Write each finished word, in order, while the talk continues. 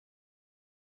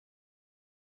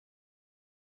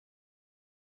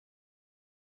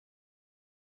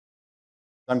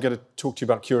I'm going to talk to you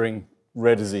about curing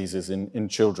rare diseases in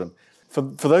children. For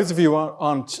those of you who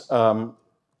aren't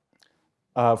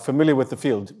familiar with the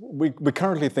field, we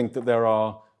currently think that there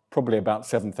are probably about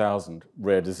 7,000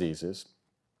 rare diseases.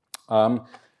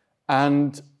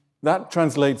 And that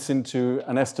translates into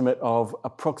an estimate of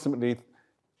approximately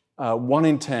 1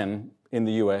 in 10 in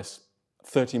the US,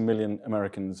 30 million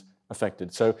Americans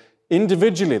affected. So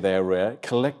individually they're rare,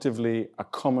 collectively a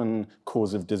common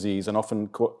cause of disease and often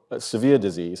severe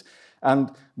disease.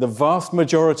 And the vast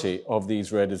majority of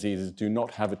these rare diseases do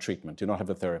not have a treatment, do not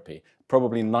have a therapy.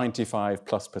 Probably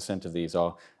 95+% of these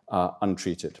are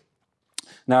untreated.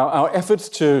 Now, our efforts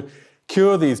to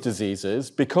cure these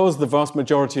diseases, because the vast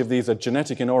majority of these are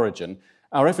genetic in origin,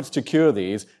 our efforts to cure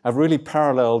these have really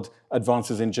paralleled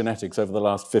advances in genetics over the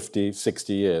last 50,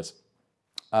 60 years.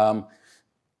 You'll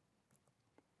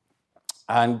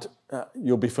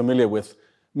be familiar with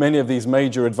many of these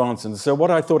major advances. So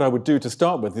what I thought I would do to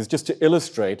start with is just to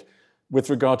illustrate, with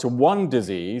regard to one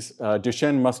disease,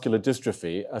 Duchenne muscular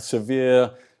dystrophy, a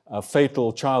severe,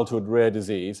 fatal childhood rare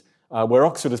disease, where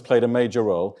Oxford has played a major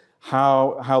role,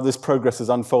 how this progress has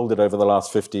unfolded over the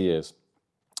last 50 years.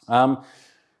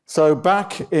 So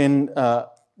back in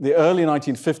the early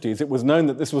 1950s, it was known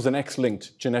that this was an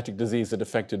X-linked genetic disease that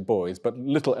affected boys, but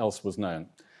little else was known.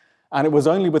 And it was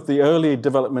only with the early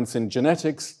developments in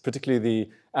genetics, particularly the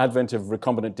advent of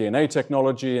recombinant DNA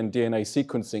technology and DNA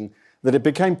sequencing, that it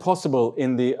became possible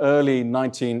in the early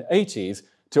 1980s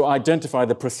to identify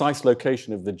the precise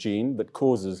location of the gene that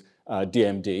causes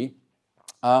DMD.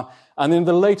 And in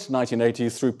the late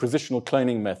 1980s, through positional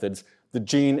cloning methods, the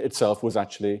gene itself was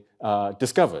actually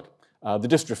discovered, the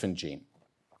dystrophin gene.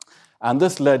 And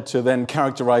this led to then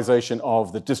characterization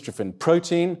of the dystrophin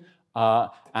protein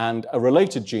and a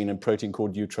related gene and protein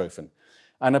called utrophin.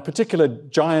 And a particular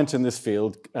giant in this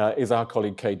field is our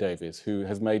colleague Kay Davies, who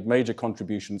has made major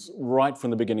contributions right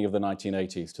from the beginning of the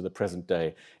 1980s to the present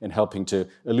day in helping to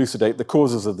elucidate the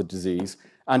causes of the disease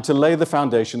and to lay the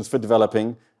foundations for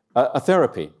developing a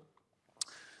therapy.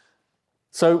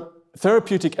 So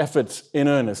therapeutic efforts in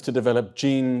earnest to develop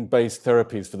gene-based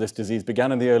therapies for this disease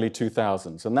began in the early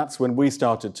 2000s, and that's when we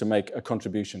started to make a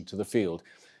contribution to the field.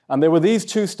 And there were these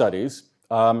two studies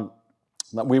that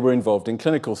we were involved in,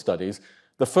 clinical studies.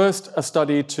 The first, a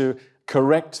study to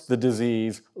correct the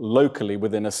disease locally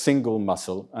within a single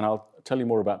muscle, and I'll tell you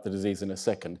more about the disease in a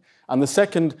second. And the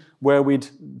second, where we'd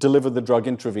deliver the drug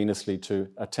intravenously to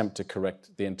attempt to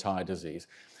correct the entire disease.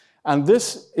 And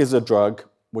this is a drug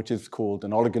which is called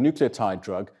an oligonucleotide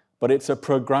drug, but it's a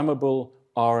programmable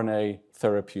RNA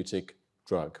therapeutic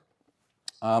drug.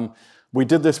 We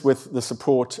did this with the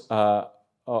support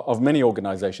of many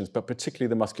organizations, but particularly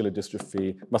the Muscular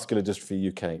Dystrophy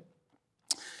UK.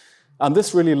 And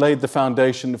this really laid the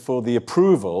foundation for the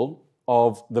approval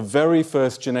of the very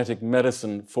first genetic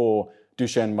medicine for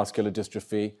Duchenne muscular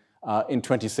dystrophy in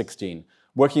 2016.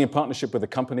 Working in partnership with a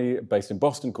company based in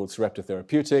Boston called Sarepta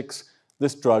Therapeutics,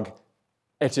 this drug,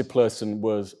 eteplirsen,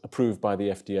 was approved by the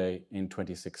FDA in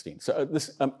 2016. So this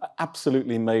is an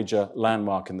absolutely major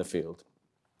landmark in the field.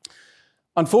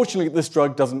 Unfortunately, this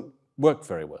drug doesn't work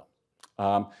very well.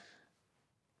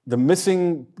 The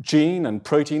missing gene and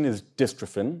protein is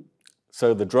dystrophin,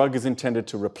 so the drug is intended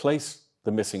to replace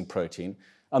the missing protein,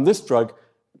 and this drug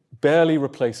barely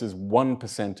replaces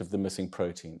 1% of the missing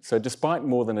protein. So despite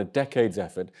more than a decade's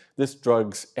effort, this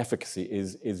drug's efficacy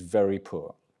is very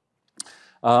poor.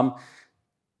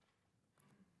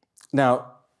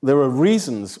 Now, there are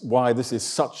reasons why this is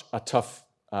such a tough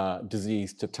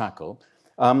disease to tackle.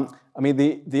 I mean,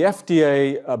 the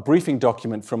FDA briefing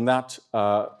document from that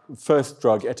first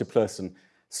drug, eteplirsen,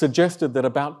 suggested that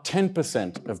about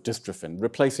 10% of dystrophin,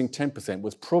 replacing 10%,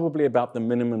 was probably about the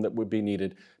minimum that would be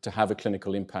needed to have a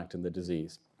clinical impact in the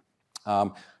disease.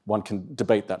 One can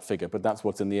debate that figure, but that's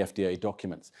what's in the FDA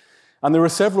documents. And there are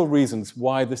several reasons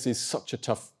why this is such a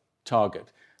tough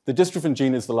target. The dystrophin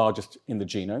gene is the largest in the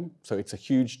genome, so it's a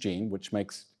huge gene, which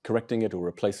makes correcting it or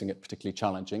replacing it particularly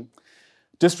challenging.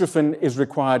 Dystrophin is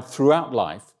required throughout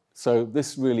life, so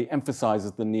this really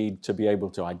emphasizes the need to be able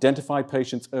to identify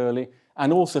patients early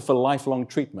and also for lifelong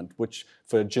treatment, which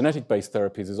for genetic-based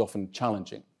therapies is often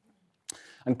challenging.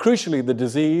 And crucially, the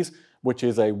disease, which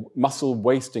is a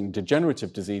muscle-wasting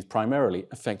degenerative disease primarily,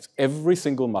 affects every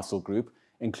single muscle group,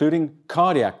 including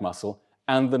cardiac muscle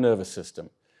and the nervous system.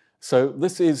 So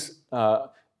this is a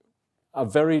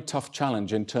very tough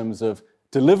challenge in terms of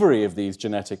delivery of these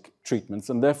genetic treatments,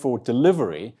 and therefore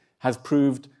delivery has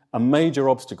proved a major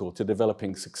obstacle to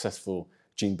developing successful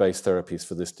gene-based therapies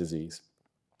for this disease.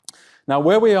 Now,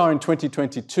 where we are in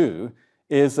 2022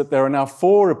 is that there are now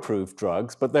 4 approved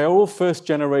drugs, but they're all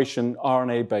first-generation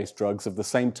RNA-based drugs of the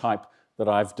same type that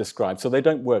I've described. So they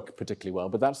don't work particularly well,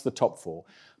 but that's the top 4.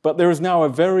 But there is now a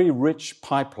very rich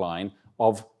pipeline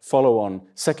of follow-on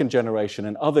second-generation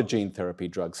and other gene therapy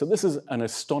drugs. So this is an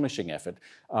astonishing effort,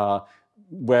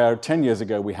 where 10 years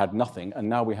ago we had nothing, and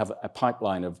now we have a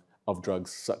pipeline of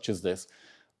drugs such as this.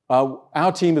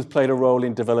 Our team has played a role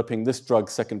in developing this drug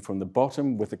second from the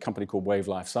bottom with a company called Wave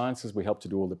Life Sciences. We helped to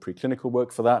do all the preclinical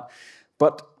work for that.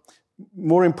 But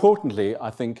more importantly, I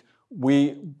think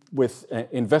we, with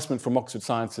investment from Oxford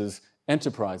Sciences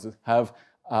Enterprises, have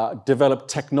developed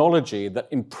technology that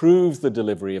improves the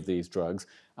delivery of these drugs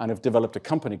and have developed a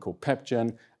company called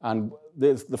PepGen. And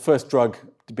the first drug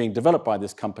being developed by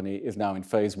this company is now in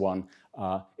phase 1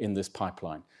 in this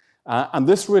pipeline. And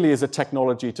this really is a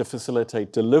technology to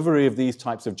facilitate delivery of these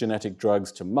types of genetic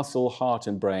drugs to muscle, heart,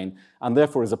 and brain, and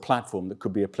therefore is a platform that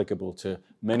could be applicable to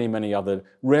many, many other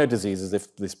rare diseases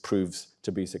if this proves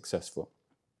to be successful.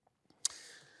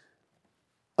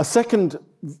 A second,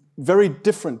 very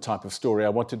different type of story I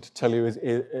wanted to tell you is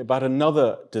about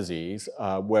another disease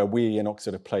where we in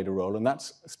Oxford have played a role, and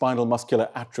that's spinal muscular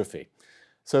atrophy.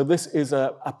 So this is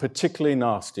a particularly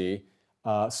nasty,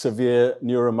 severe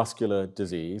neuromuscular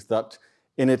disease that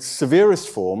in its severest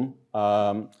form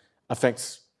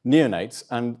affects neonates,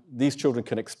 and these children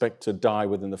can expect to die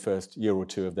within the first year or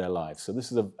 2 of their lives. So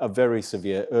this is a very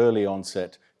severe early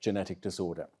onset genetic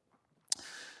disorder.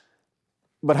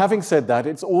 But having said that,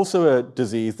 it's also a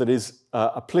disease that is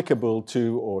applicable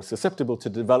to or susceptible to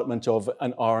development of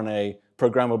an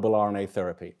programmable RNA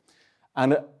therapy.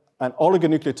 And an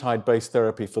oligonucleotide-based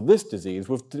therapy for this disease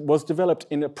was developed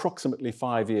in approximately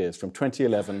 5 years, from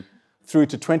 2011 through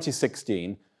to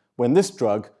 2016, when this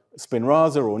drug,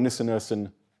 Spinraza or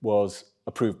nusinersen, was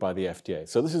approved by the FDA.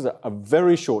 So this is a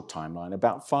very short timeline,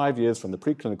 about 5 years from the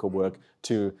preclinical work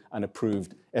to an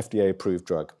approved, FDA-approved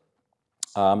drug.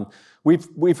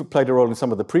 We've played a role in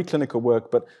some of the preclinical work,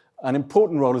 but an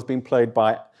important role has been played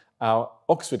by our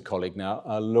Oxford colleague now,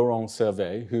 Laurent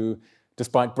Servet, who,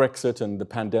 despite Brexit and the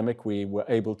pandemic, we were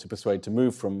able to persuade to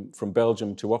move from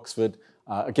Belgium to Oxford,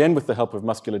 again with the help of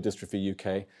Muscular Dystrophy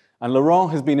UK. And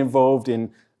Laurent has been involved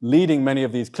in leading many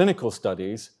of these clinical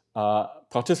studies,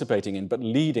 participating in, but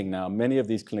leading now many of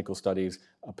these clinical studies,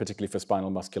 particularly for spinal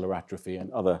muscular atrophy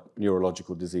and other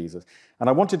neurological diseases. And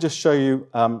I want to just show you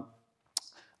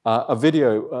a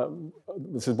video.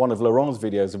 This is one of Laurent's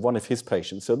videos of one of his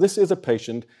patients. So this is a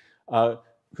patient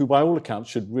who by all accounts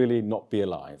should really not be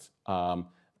alive,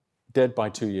 dead by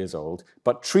 2 years old,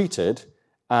 but treated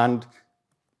and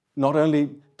not only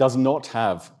does not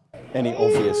have any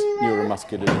obvious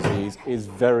neuromuscular disease, is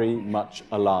very much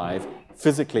alive,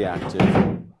 physically active,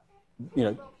 you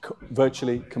know,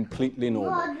 virtually completely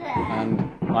normal.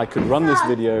 And I could run this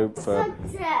video for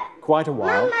quite a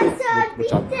while,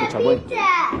 which I won't do.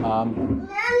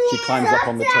 She climbs up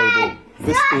on the table.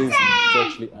 This is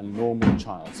virtually a normal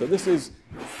child. So this is,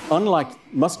 unlike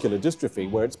muscular dystrophy,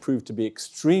 where it's proved to be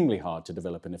extremely hard to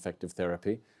develop an effective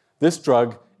therapy, this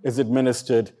drug is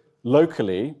administered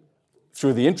locally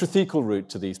through the intrathecal route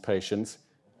to these patients,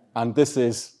 and this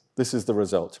is the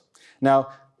result. Now,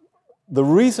 the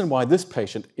reason why this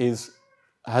patient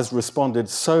has responded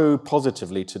so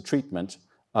positively to treatment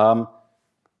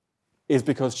is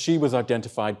because she was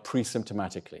identified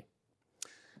pre-symptomatically.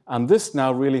 And this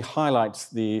now really highlights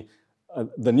the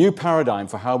new paradigm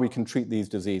for how we can treat these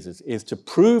diseases, is to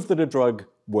prove that a drug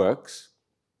works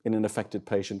in an affected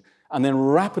patient and then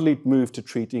rapidly move to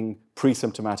treating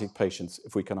pre-symptomatic patients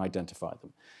if we can identify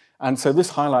them. And so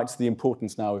this highlights the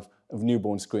importance now of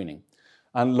newborn screening.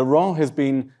 And Laurent has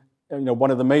been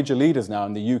one of the major leaders now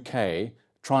in the UK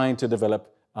trying to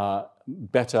develop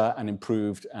better and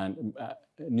improved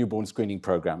newborn screening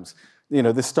programs.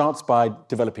 This starts by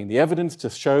developing the evidence to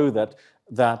show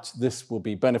that this will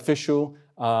be beneficial,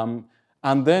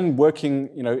 and then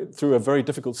working through a very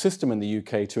difficult system in the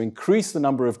UK to increase the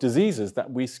number of diseases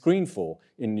that we screen for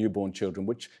in newborn children,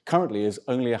 which currently is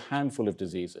only a handful of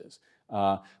diseases,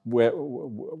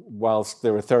 whilst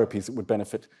there are therapies that would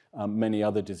benefit many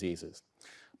other diseases.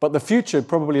 But the future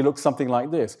probably looks something like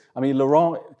this. I mean,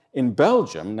 Laurent in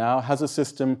Belgium now has a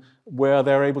system where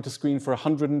they're able to screen for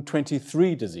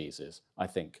 123 diseases, I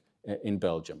think, in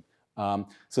Belgium.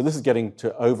 So this is getting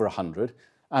to over 100.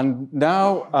 And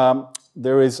now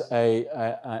there is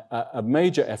a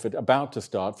major effort about to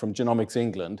start from Genomics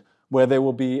England, where there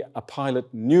will be a pilot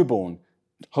newborn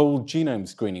whole genome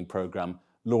screening program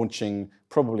launching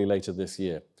probably later this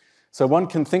year. So one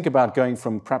can think about going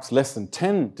from perhaps less than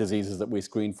 10 diseases that we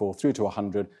screen for through to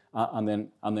 100 and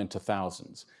then to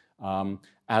thousands.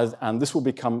 And this will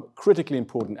become critically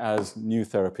important as new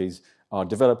therapies are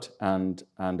developed and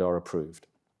are approved.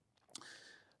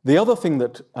 The other thing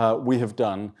that we have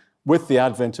done with the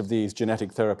advent of these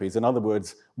genetic therapies, in other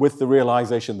words, with the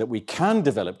realization that we can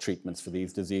develop treatments for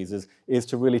these diseases, is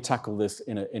to really tackle this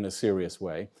in a serious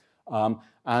way.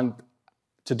 And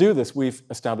to do this, we've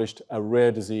established a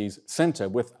rare disease center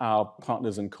with our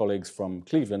partners and colleagues from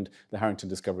Cleveland, the Harrington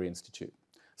Discovery Institute.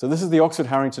 So this is the Oxford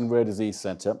Harrington Rare Disease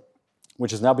Center,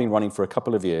 which has now been running for a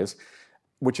couple of years,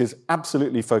 which is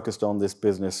absolutely focused on this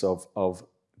business of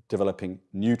developing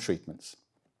new treatments.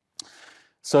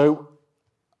 So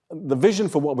the vision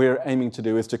for what we're aiming to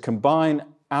do is to combine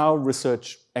our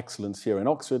research excellence here in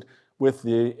Oxford with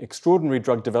the extraordinary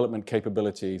drug development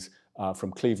capabilities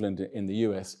from Cleveland in the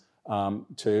US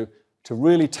to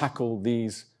really tackle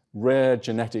these rare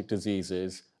genetic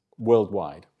diseases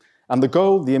worldwide. And the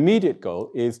goal, the immediate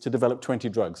goal, is to develop 20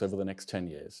 drugs over the next 10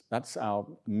 years. That's our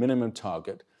minimum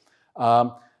target.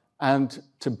 And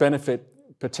to benefit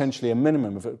potentially a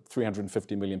minimum of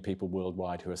 350 million people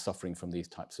worldwide who are suffering from these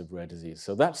types of rare disease.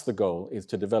 So that's the goal, is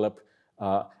to develop,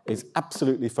 is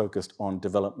absolutely focused on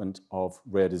development of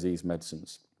rare disease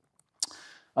medicines.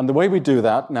 And the way we do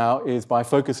that now is by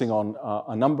focusing on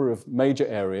a number of major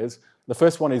areas. The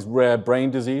first one is rare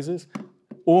brain diseases.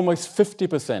 Almost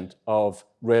 50% of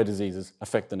rare diseases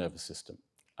affect the nervous system.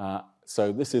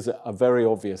 So this is a very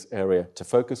obvious area to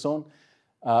focus on.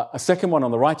 A second one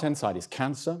on the right-hand side is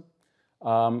cancer.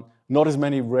 Not as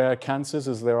many rare cancers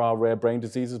as there are rare brain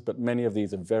diseases, but many of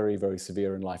these are very, very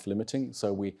severe and life-limiting.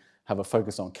 So we have a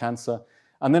focus on cancer.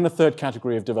 And then a third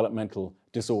category of developmental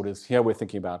disorders. Here we're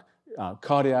thinking about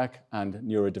cardiac and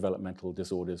neurodevelopmental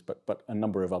disorders, but a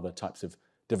number of other types of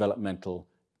developmental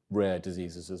rare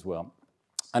diseases as well.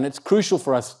 And it's crucial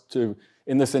for us to,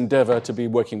 in this endeavor, to be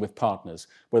working with partners,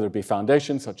 whether it be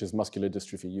foundations such as Muscular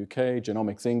Dystrophy UK,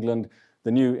 Genomics England,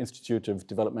 the new Institute of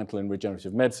Developmental and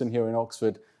Regenerative Medicine here in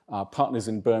Oxford, partners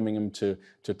in Birmingham to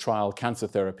trial cancer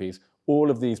therapies.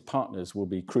 All of these partners will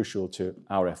be crucial to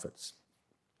our efforts.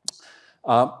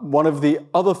 One of the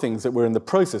other things that we're in the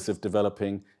process of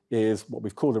developing is what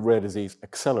we've called a rare disease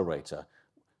accelerator,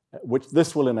 which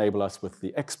this will enable us with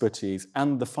the expertise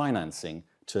and the financing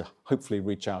to hopefully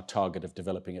reach our target of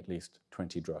developing at least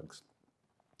 20 drugs.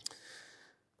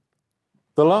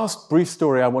 The last brief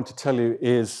story I want to tell you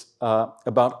is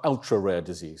about ultra-rare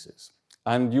diseases.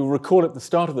 And you'll recall at the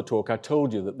start of the talk, I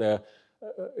told you that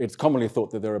it's commonly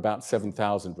thought that there are about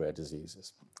 7,000 rare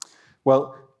diseases.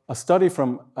 Well, a study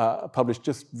published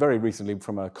just very recently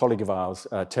from a colleague of ours,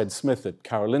 Ted Smith at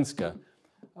Karolinska,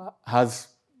 has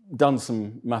done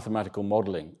some mathematical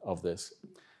modeling of this.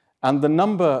 And the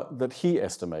number that he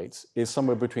estimates is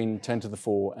somewhere between 10 to the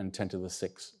 4 and 10 to the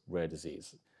 6 rare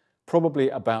diseases. Probably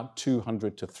about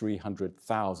 200 to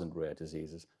 300,000 rare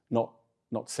diseases, not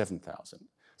 7,000.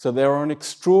 So there are an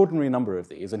extraordinary number of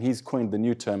these, and he's coined the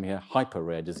new term here,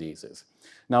 hyper-rare diseases.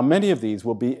 Now, many of these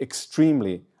will be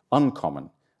extremely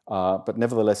uncommon, but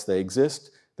nevertheless they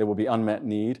exist. There will be unmet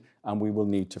need, and we will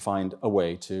need to find a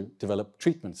way to develop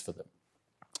treatments for them.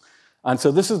 And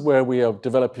so this is where we are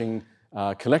developing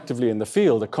collectively in the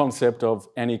field a concept of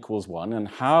n=1 and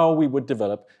how we would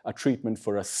develop a treatment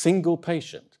for a single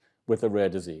patient with a rare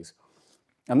disease.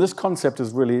 And this concept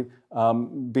has really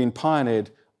been pioneered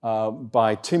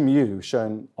by Tim Yu,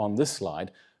 shown on this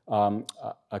slide,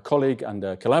 a colleague and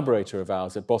a collaborator of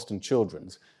ours at Boston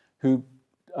Children's, who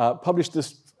published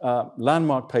this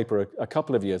landmark paper a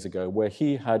couple of years ago where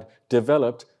he had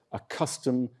developed a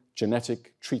custom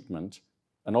genetic treatment,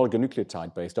 an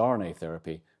oligonucleotide-based RNA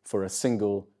therapy for a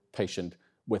single patient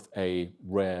with a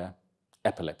rare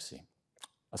epilepsy,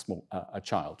 a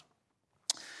child.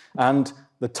 And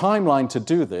the timeline to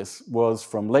do this was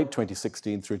from late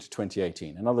 2016 through to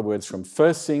 2018. In other words, from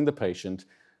first seeing the patient,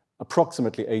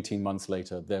 approximately 18 months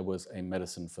later, there was a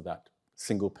medicine for that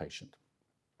single patient.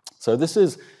 So this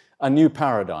is a new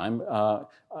paradigm.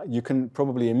 You can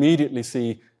probably immediately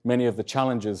see many of the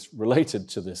challenges related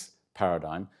to this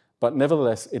paradigm, but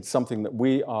nevertheless, it's something that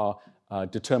we are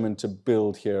determined to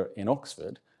build here in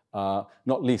Oxford,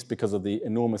 not least because of the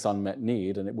enormous unmet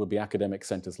need, and it will be academic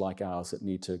centres like ours that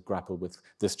need to grapple with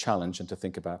this challenge and to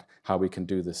think about how we can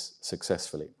do this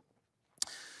successfully.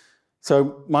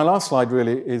 So my last slide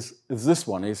really is this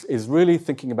one, is really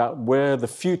thinking about where the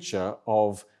future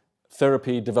of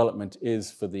therapy development is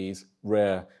for these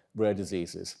rare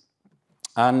diseases.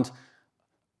 And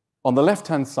on the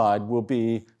left-hand side will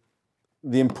be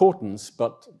the importance,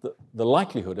 but the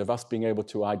likelihood of us being able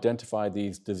to identify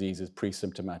these diseases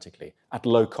pre-symptomatically at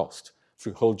low cost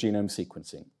through whole genome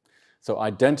sequencing. So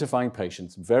identifying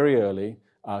patients very early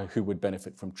who would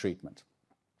benefit from treatment.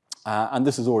 And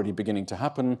this is already beginning to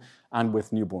happen, and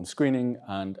with newborn screening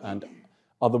and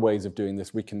other ways of doing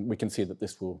this, we can see that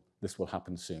this will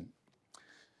happen soon.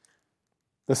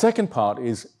 The second part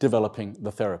is developing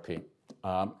the therapy.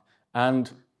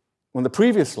 And on the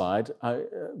previous slide,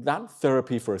 that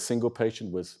therapy for a single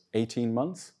patient was 18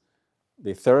 months.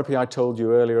 The therapy I told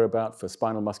you earlier about for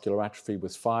spinal muscular atrophy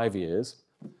was 5 years.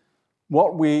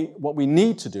 What we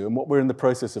need to do, and what we're in the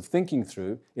process of thinking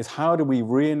through, is how do we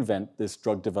reinvent this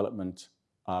drug development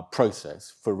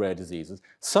process for rare diseases,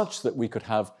 such that we could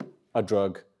have a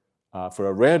drug for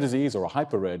a rare disease or a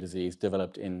hyper-rare disease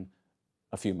developed in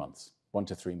a few months, 1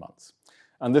 to 3 months.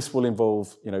 And this will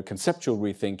involve, conceptual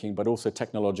rethinking, but also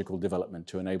technological development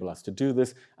to enable us to do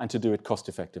this and to do it cost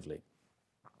effectively.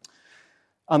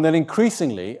 And then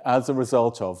increasingly, as a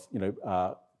result of,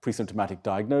 pre-symptomatic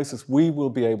diagnosis, we will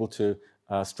be able to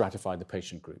stratify the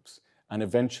patient groups and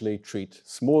eventually treat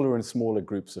smaller and smaller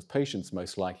groups of patients,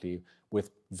 most likely,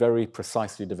 with very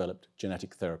precisely developed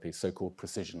genetic therapies, so-called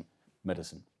precision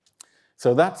medicine.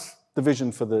 So that's the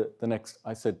vision for the next,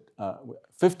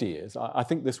 50 years. I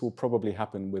think this will probably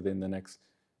happen within the next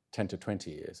 10 to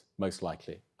 20 years, most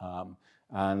likely.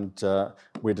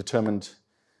 We're determined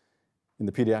in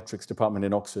the Paediatrics department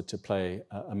in Oxford to play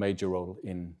a major role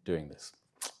in doing this.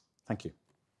 Thank you.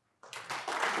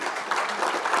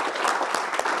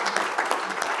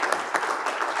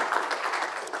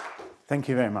 Thank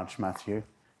you very much, Matthew.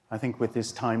 I think with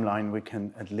this timeline, we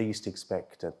can at least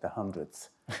expect at the 100th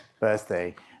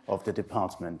birthday of the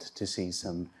department to see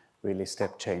some really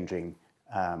step-changing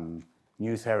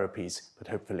new therapies, but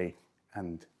hopefully,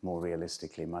 and more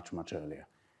realistically, much, much earlier.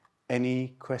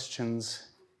 Any questions?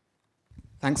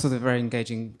 Thanks for the very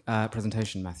engaging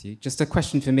presentation, Matthew. Just a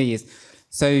question for me is,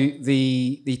 so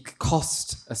the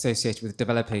cost associated with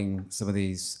developing some of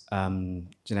these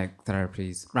genetic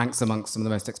therapies ranks amongst some of the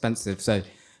most expensive. So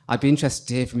I'd be interested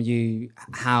to hear from you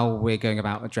how we're going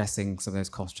about addressing some of those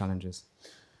cost challenges.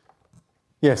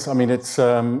 Yes, these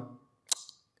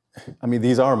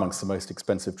are amongst the most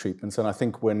expensive treatments, and I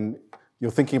think when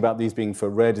you're thinking about these being for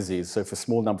rare disease, so for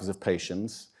small numbers of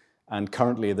patients, and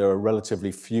currently there are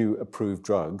relatively few approved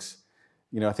drugs,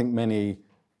 I think many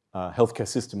healthcare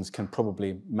systems can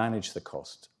probably manage the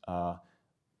cost.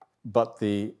 But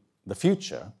the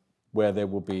future, where there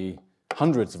will be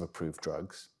hundreds of approved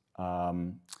drugs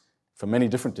for many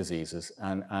different diseases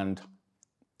and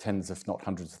tens, if not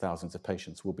hundreds of thousands of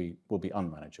patients, will be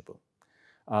unmanageable.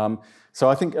 So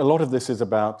I think a lot of this is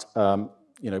about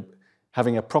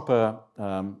having a proper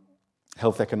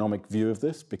health economic view of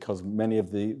this, because many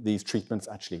of these treatments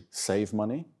actually save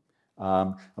money.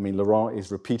 Laurent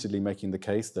is repeatedly making the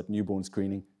case that newborn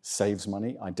screening saves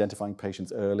money. Identifying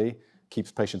patients early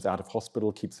keeps patients out of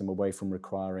hospital, keeps them away from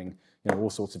requiring all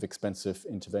sorts of expensive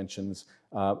interventions.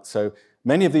 So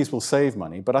many of these will save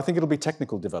money, but I think it'll be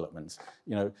technical developments.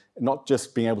 Not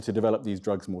just being able to develop these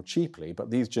drugs more cheaply,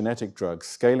 but these genetic drugs,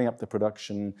 scaling up the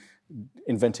production,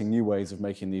 inventing new ways of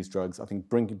making these drugs. I think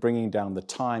bringing down the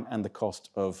time and the cost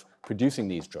of producing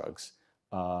these drugs,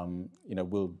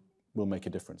 will make a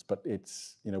difference. But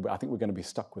it's, I think we're going to be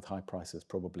stuck with high prices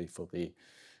probably for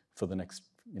the next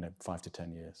 5 to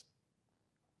 10 years.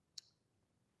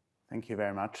 Thank you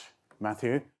very much,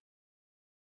 Matthew.